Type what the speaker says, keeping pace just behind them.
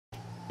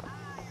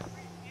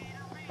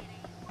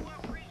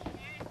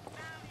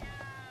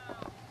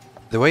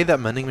The way that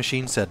vending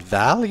machine said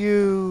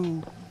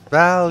value,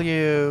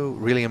 value,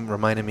 really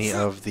reminded me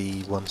of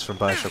the ones from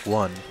BioShock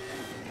 1.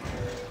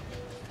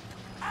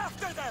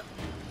 After them!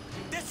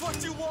 This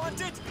what you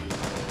wanted?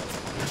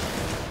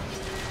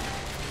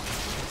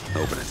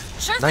 Open it.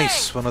 Sure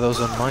Nice, thing. one of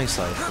those on my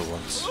side for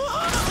once.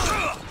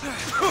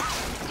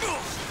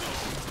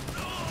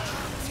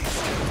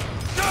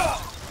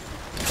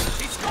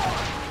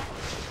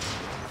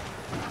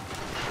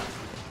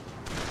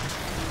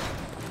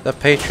 That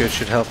Patriot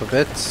should help a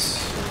bit.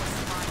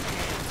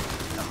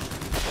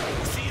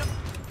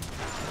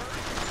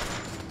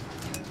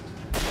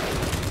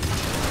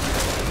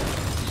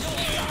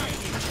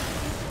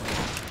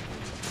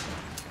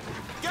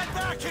 Get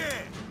back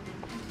here!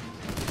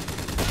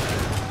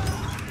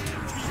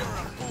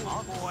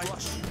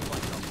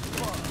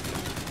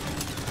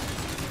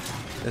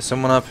 There's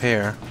someone up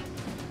here.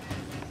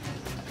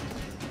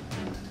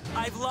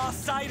 I've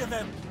lost sight of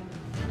him.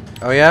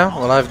 Oh yeah?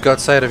 Well, I've got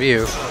sight of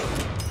you.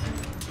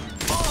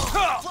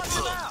 Flush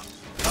him out!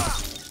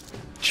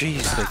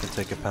 Jeez, they can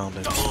take a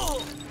pounding.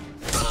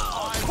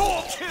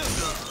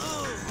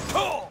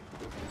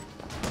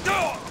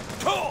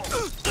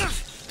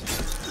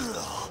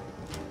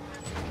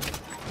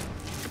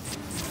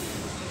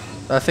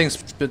 That thing's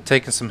been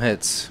taking some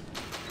hits.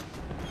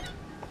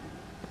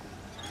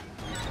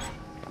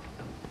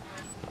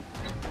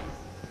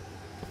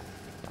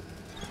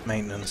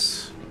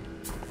 Maintenance.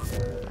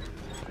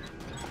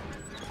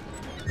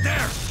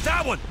 There!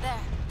 That one! There.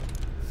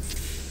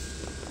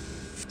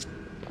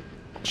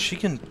 She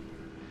can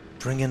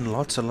bring in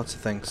lots and lots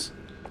of things.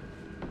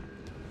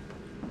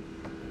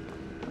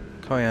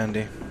 Come on,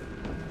 Andy.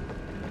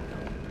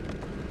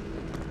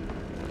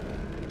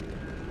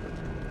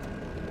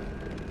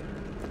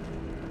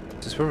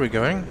 Is this where we're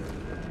going?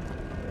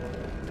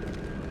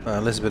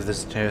 Elizabeth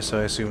isn't here, so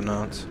I assume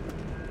not.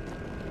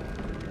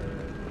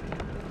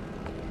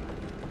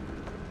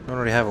 I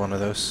already have one of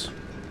those.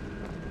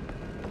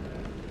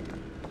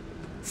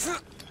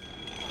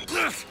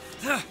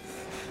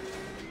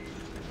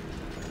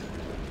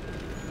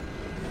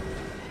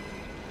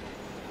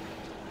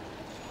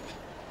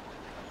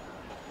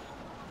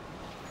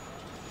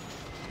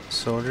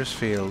 Soldier's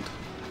Field.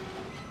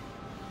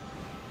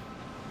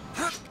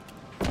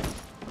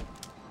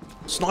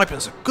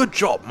 Sniping's a good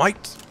job,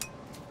 mate!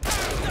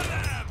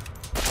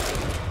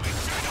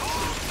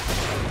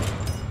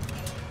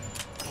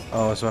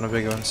 Oh, it's one of the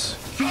big ones.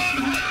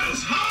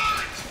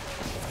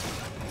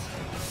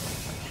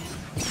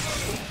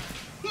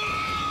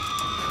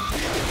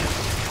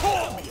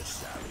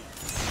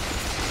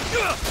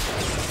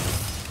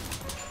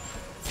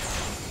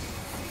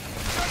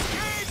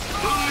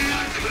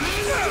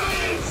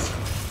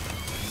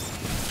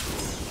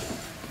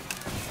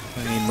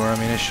 I need more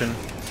ammunition.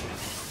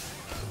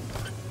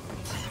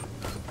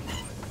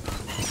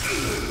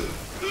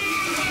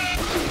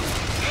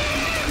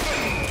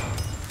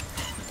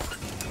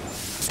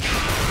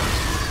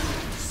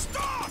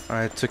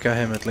 I took out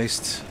him at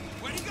least.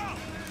 Where'd he go?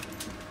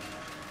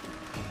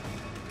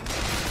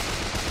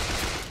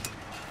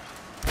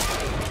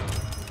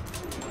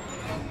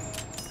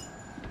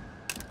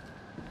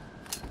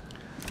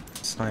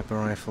 Sniper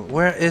rifle.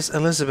 Where is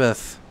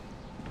Elizabeth?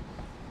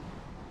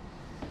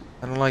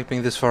 I don't like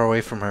being this far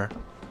away from her.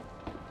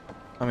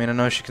 I mean, I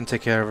know she can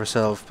take care of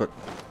herself, but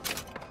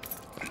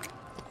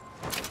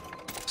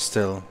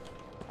still,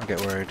 I get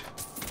worried.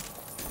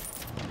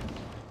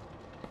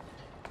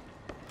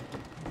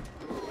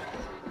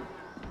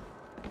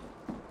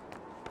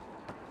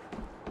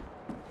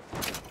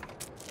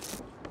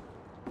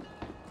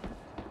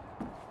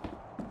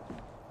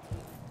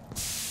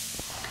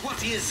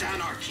 What is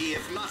anarchy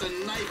if not a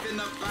knife in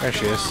the back There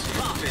she of is.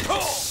 our coffin?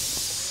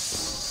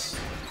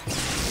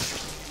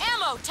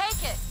 Ammo,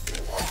 take it.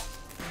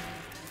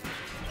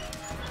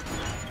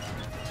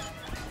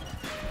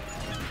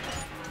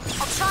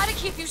 I'll try to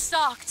keep you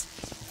stocked.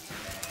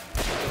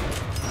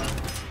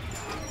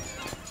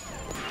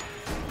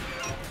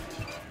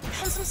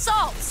 And some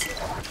salt.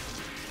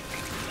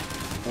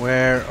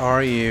 Where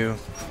are you?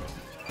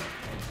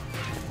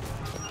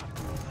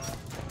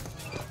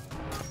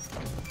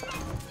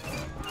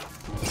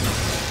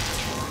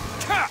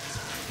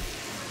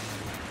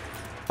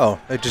 Oh,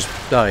 it just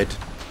died.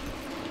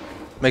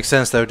 Makes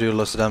sense that would do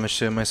lots of damage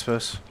to him, I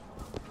suppose.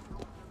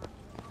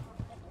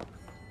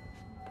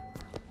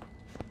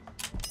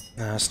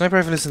 Sniper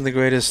rifle isn't the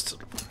greatest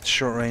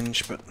short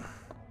range, but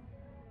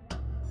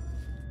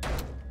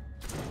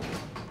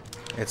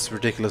it's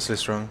ridiculously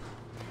strong.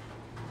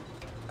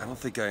 I don't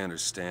think I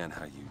understand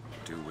how you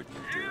do what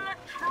you do.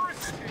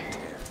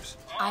 Tears.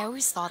 I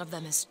always thought of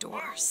them as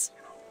doors.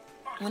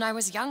 When I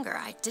was younger,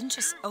 I didn't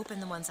just open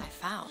the ones I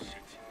found.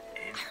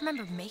 I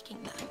remember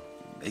making them.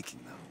 Making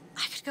them?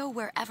 I could go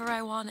wherever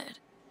I wanted.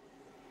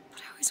 But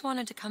I always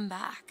wanted to come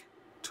back.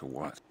 To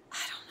what? I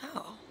don't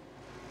know.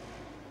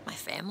 My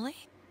family?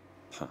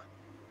 Huh.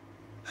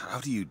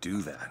 How do you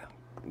do that?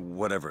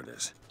 Whatever it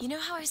is. You know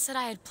how I said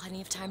I had plenty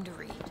of time to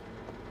read?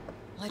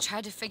 Well, I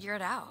tried to figure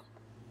it out.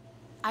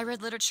 I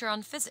read literature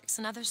on physics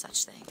and other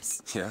such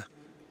things. Yeah?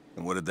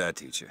 And what did that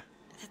teach you?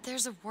 that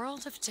there's a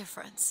world of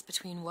difference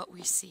between what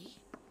we see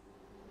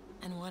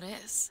and what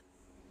is.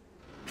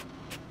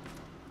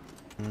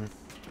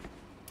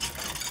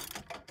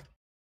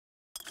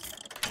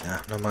 Nah,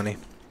 no money.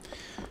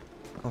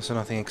 Also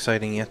nothing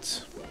exciting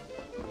yet.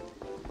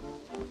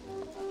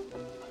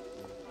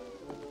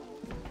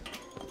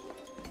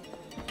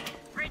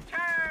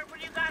 Return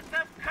when you got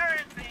some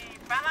currency,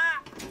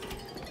 fella!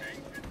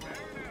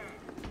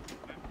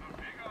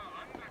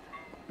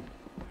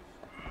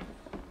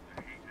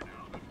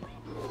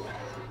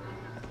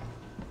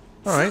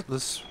 Alright,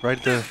 let's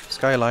ride the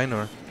skyline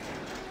or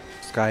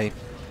sky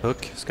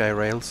hook, sky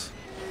rails,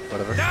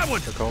 whatever That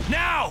one! they're called.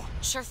 Now!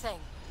 Sure thing.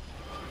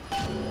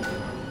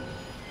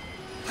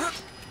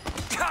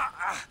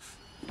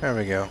 There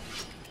we go.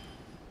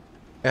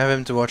 We have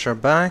him to watch our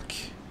back,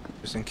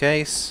 just in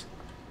case.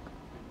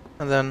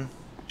 And then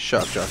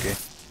shock jockey.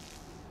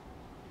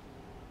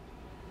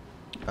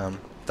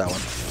 That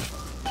one.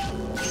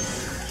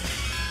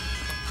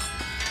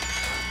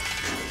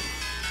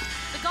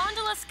 The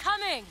gondola's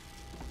coming!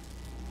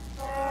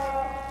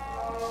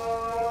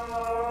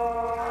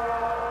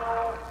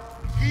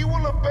 He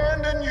will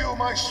abandon you,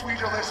 my sweet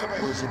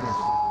Elizabeth.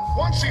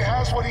 Once he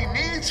has what he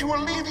needs, he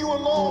will leave you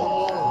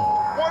alone.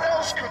 What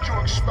else could you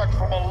expect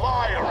from a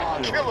liar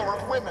and killer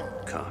of women?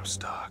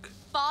 Comstock.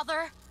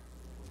 Father,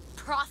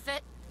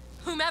 prophet,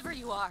 whomever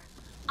you are,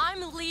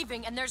 I'm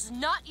leaving and there's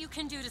naught you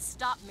can do to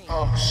stop me.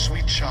 Oh,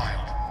 sweet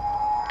child.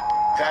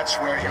 That's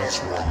where you're.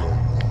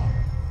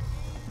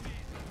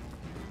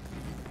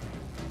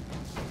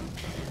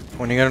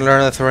 When you're gonna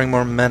learn that throwing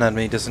more men at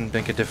me doesn't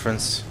make a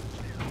difference.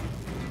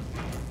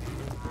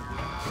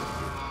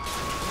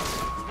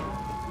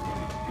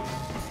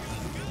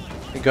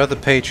 We got the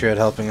Patriot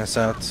helping us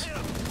out.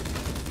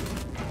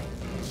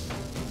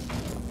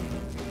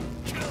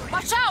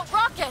 Watch out,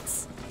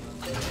 rockets!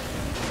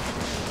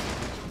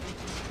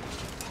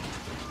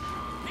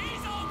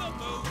 He's on the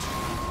move!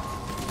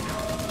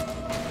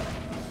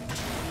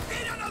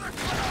 Need another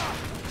cut!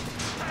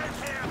 Take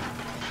him!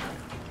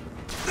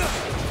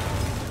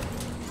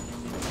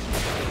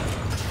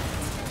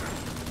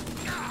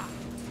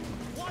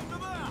 Wipe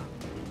them out!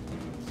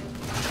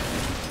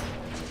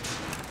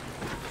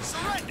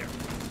 Surrender!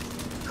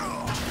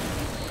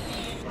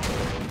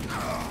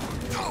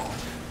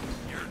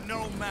 You're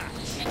no match.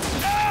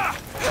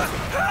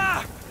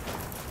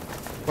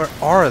 Where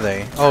are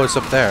they? Oh, it's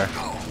up there.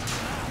 Come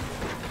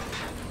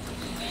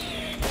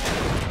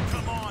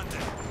on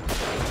then.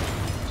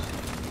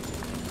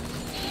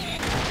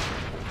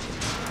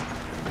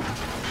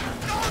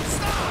 Don't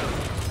stop!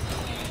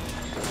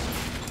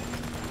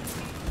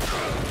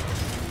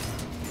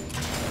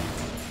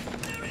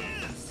 There he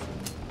is!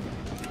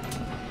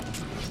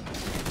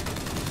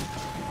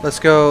 Let's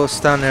go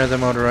stand near the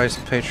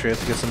motorized Patriot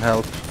to get some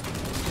help.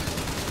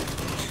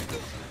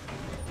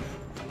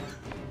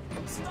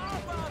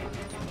 Stop him!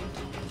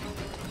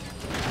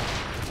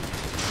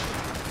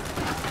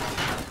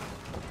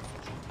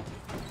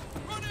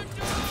 Run him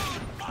down!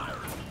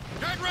 Fire!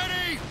 Get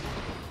ready!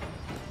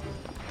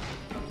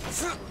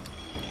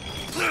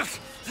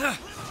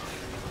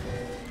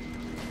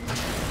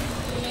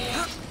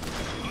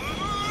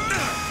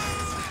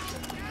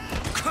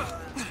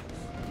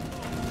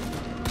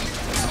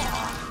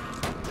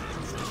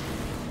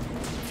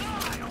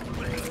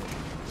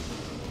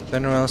 Is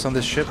anyone else on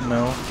this ship?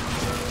 No.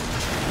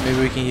 Maybe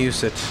we can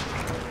use it.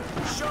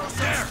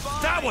 There!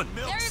 That one!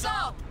 There you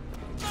go!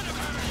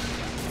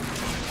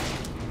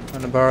 I'm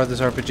gonna borrow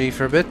this RPG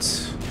for a bit.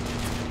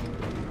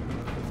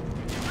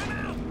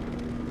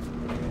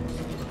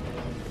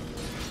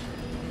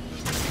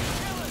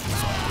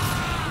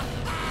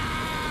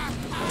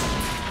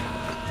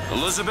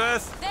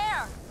 Elizabeth?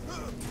 There!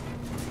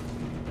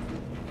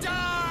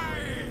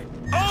 Die!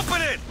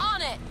 Open it!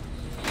 On it!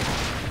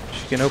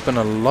 She can open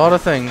a lot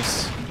of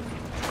things.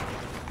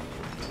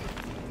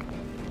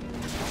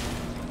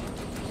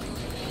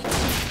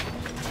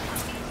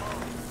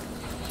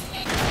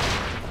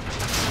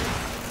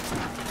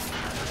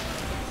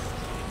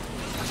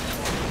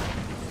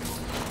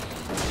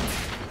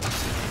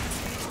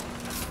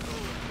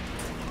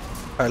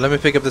 Alright, let me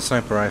pick up the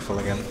sniper rifle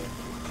again.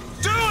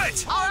 Do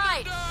it! All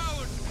right!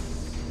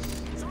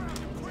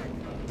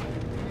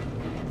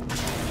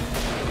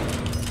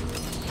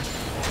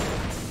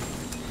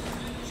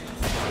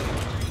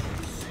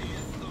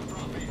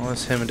 Oh,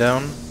 let's him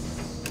down.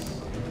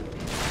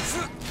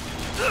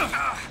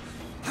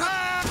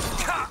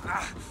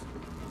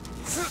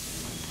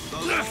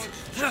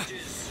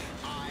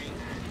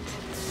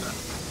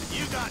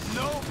 You got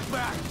no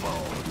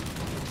backbone.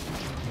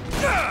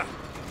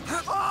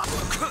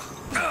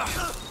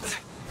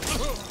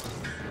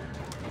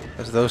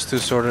 There's those two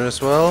sorted as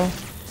well.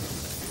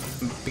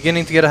 I'm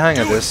beginning to get a hang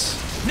of this.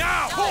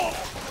 Now!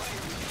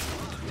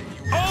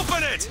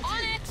 Open it! On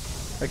it!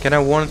 I can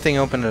have one thing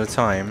open at a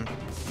time.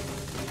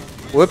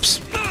 Whoops.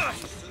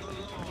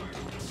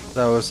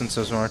 That wasn't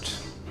so smart.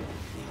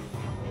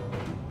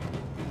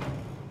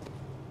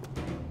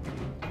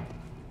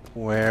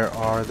 Where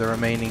are the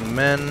remaining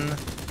men?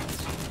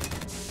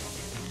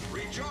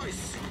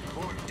 Rejoice,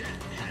 for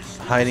death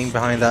hiding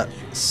behind that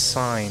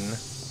sign.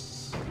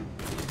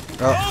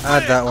 Oh,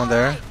 add that one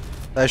there.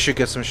 That should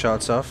get some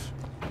shots off.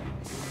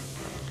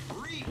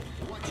 Reap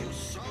what you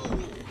sow.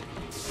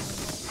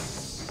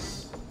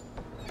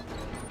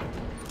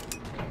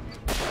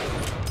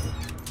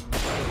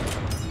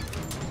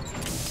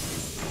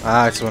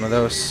 Ah, it's one of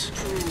those.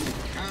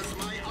 As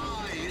my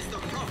eye is the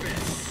prophet.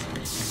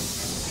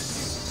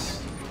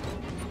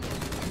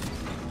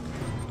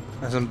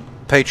 That's a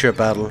Patriot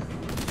battle.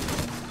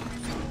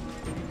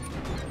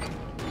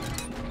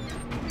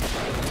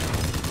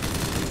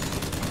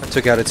 I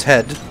took out its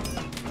head.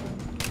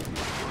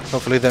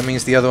 Hopefully that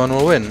means the other one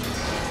will win.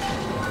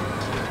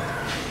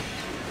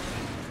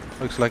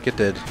 Looks like it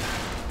did.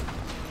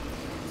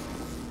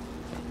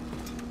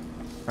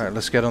 Alright,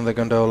 let's get on the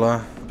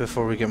gondola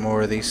before we get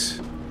more of these.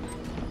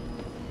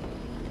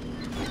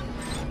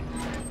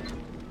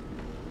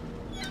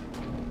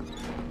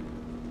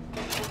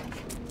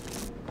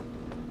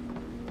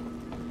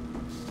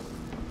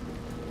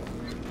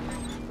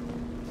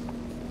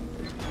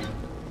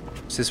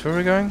 Is this where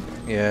we're going?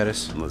 Yeah, it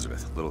is.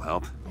 Elizabeth, little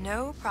help?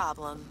 No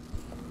problem.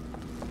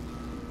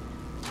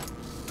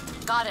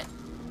 Got it.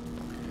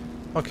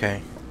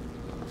 Okay.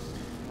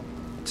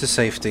 To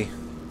safety.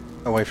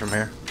 Away from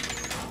here.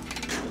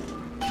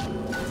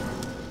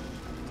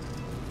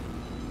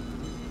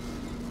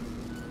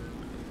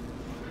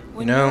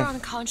 When you were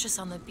unconscious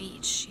on the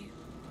beach, you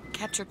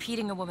kept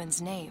repeating a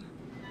woman's name.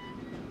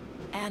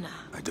 Anna.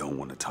 I don't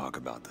want to talk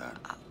about that.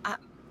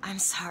 I'm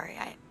sorry.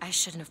 I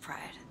shouldn't have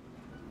pried.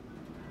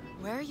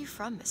 Where are you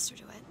from, Mr.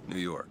 DeWitt? New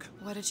York.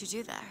 What did you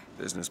do there?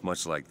 Business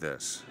much like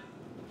this.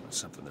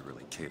 Something that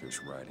really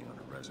caters writing on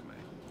a resume.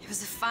 It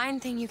was a fine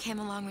thing you came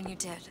along when you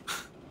did.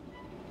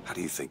 How do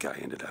you think I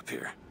ended up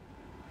here?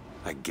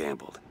 I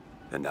gambled,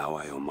 and now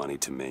I owe money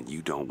to men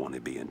you don't want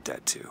to be in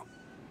debt to.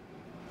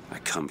 I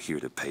come here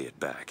to pay it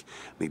back.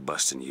 Me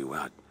busting you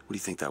out, what do you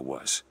think that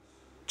was?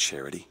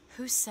 Charity?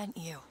 Who sent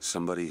you?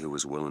 Somebody who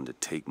was willing to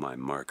take my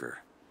marker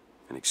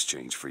in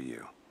exchange for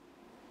you.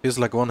 Feels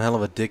like one hell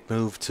of a dick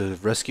move to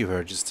rescue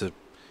her, just to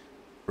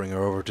bring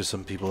her over to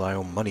some people I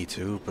owe money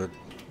to, but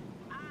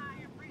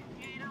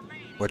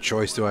what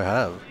choice do I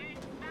have?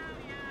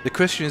 The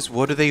question is,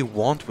 what do they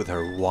want with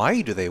her?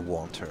 Why do they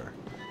want her?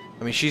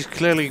 I mean, she's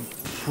clearly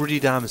pretty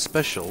damn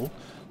special,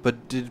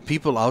 but did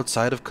people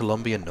outside of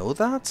Colombia know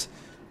that?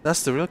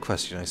 That's the real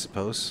question, I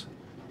suppose.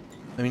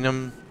 I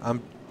mean,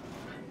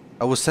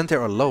 I was sent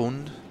there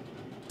alone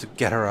to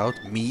get her out,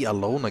 me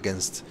alone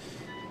against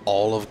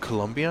all of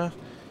Colombia.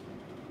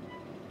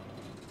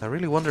 I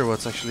really wonder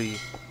what's actually...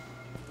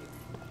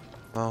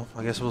 Well,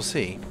 I guess we'll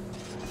see.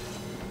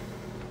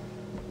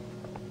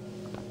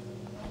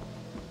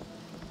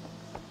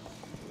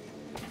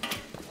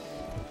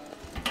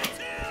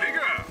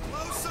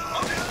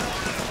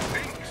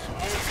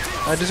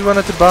 I just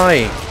wanted to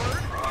buy.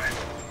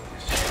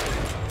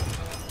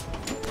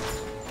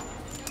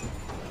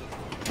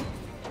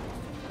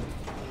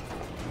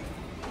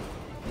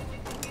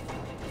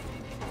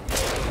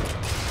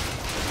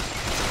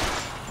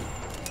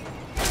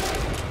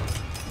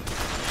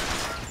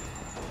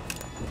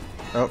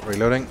 Oh,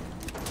 reloading.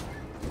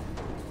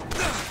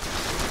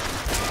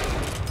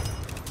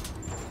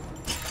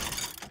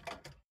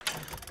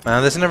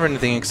 Man, there's never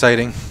anything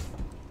exciting.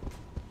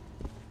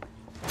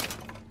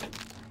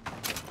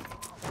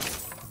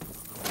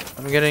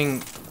 I'm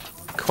getting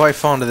quite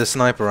fond of the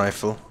sniper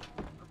rifle.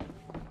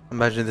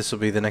 Imagine this will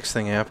be the next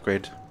thing I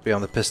upgrade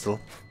beyond the pistol.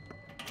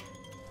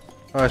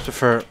 I always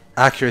prefer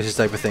accuracy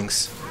type of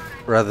things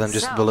rather than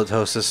just bullet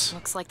hoses.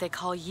 Looks like they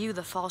call you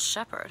the false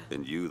shepherd.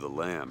 And you the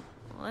lamb.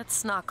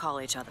 Let's not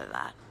call each other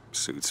that.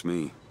 Suits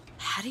me.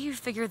 How do you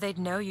figure they'd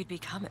know you'd be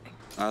coming?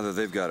 Either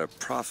they've got a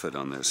prophet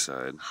on their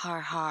side, Har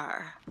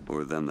har.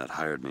 or them that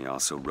hired me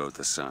also wrote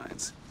the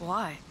signs.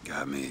 Why?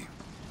 Got me.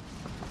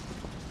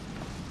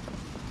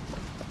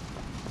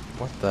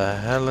 What the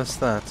hell is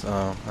that?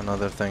 Oh,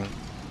 another thing.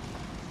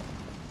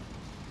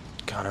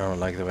 God, I don't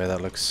like the way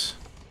that looks.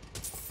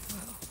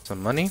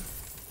 Some money?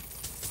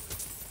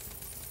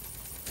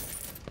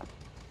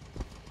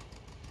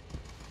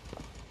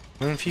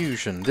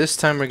 Infusion. This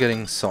time we're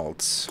getting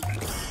salts.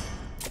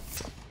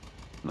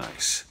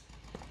 Nice.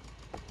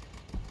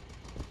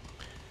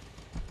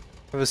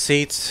 Have a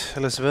seat,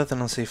 Elizabeth,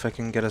 and I'll see if I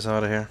can get us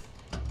out of here.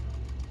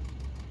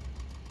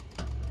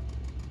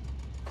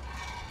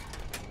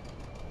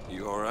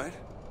 You alright?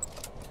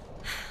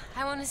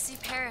 I want to see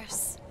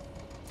Paris.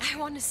 I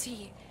want to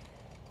see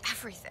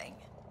everything.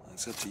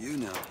 It's up to you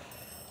now.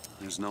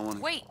 There's no one...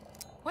 Wait,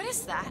 what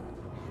is that?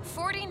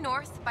 40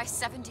 north by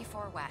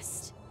 74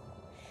 west.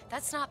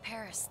 That's not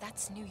Paris,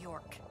 that's New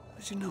York. How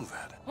did you know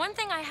that? One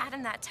thing I had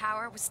in that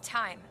tower was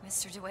time,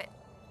 Mr. DeWitt.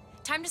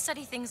 Time to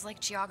study things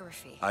like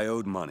geography. I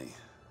owed money.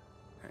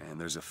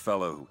 And there's a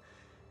fellow who...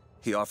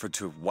 He offered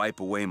to wipe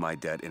away my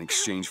debt in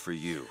exchange for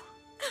you.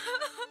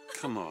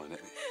 Come on.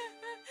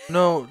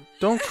 No,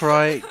 don't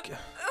cry.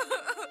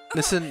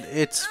 Listen,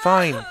 it's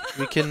fine.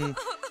 We can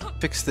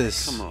fix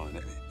this. Come on.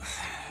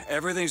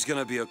 Everything's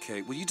gonna be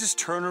okay. Will you just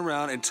turn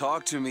around and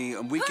talk to me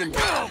and we can...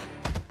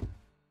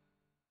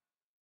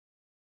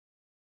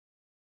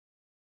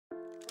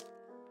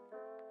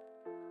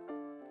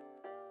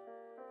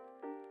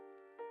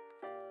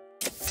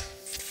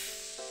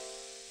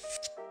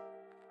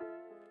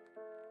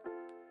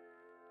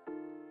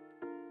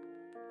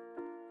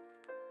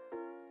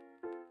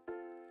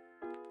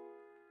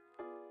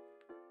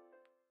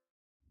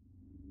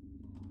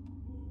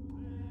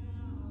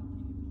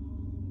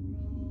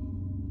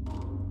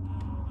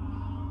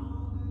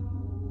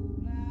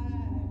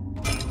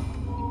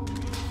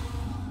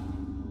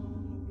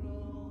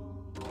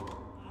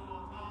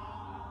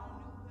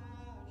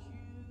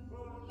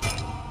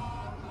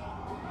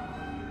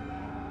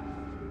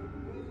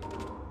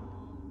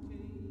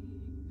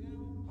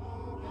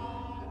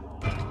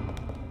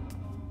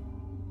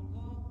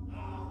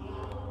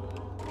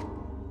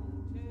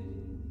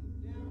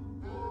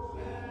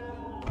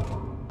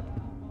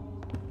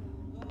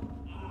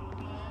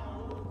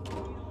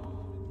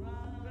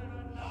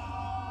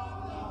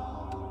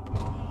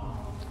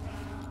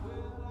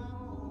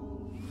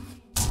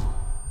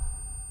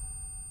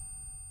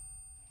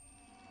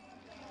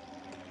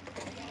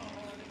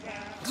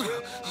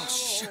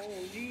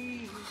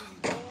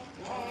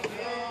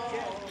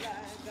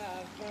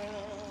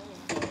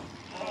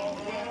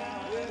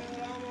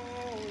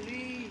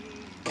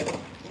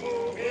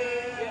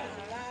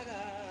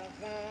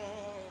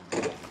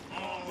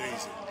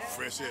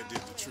 crash head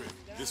did the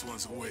trick. This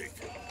one's awake.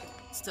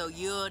 So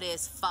you're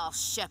this false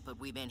shepherd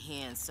we've been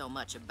hearing so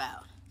much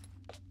about.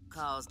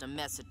 Caused a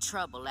mess of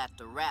trouble at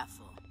the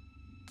raffle.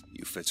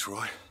 You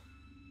Fitzroy?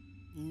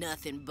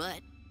 Nothing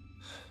but.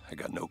 I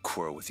got no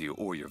quarrel with you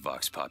or your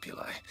Vox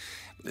Populi.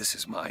 This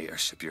is my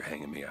airship you're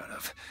hanging me out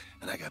of,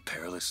 and I got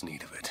perilous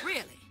need of it.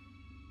 Really?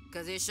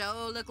 Cause it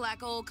sure look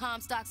like old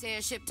Comstock's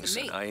airship to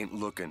Listen, me. I ain't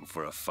looking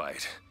for a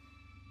fight.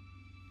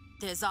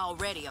 There's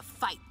already a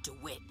fight,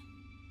 DeWitt.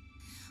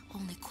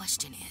 Only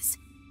question is,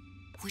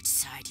 which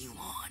side you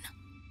on?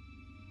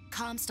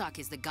 Comstock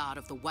is the god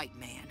of the white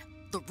man,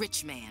 the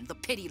rich man, the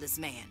pitiless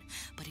man.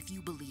 But if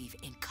you believe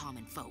in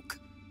common folk,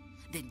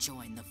 then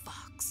join the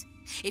Vox.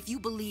 If you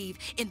believe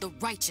in the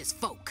righteous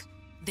folk,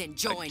 then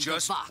join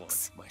the Vox.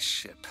 Want my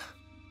ship.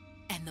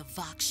 And the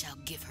Vox shall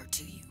give her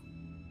to you.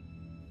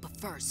 But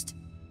first,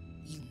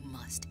 you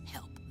must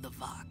help the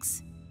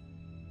Vox.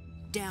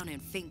 Down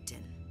in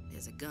Finkton,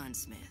 there's a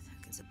gunsmith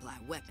who can supply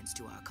weapons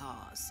to our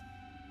cause.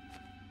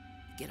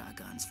 Get our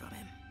guns from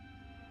him,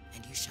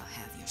 and you shall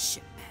have your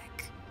ship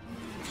back.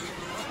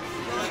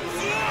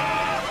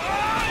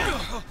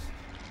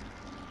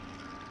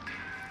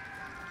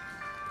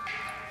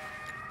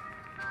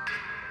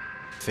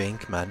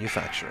 Fink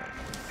Manufacturing.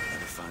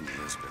 Gotta find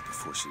Elizabeth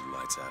before she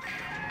lights out of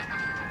here.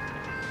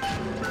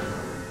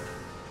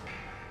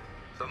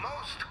 The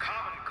most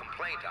common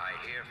complaint I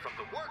hear from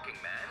the working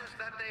man is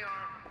that they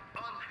are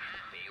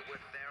unhappy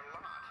with their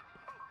lot.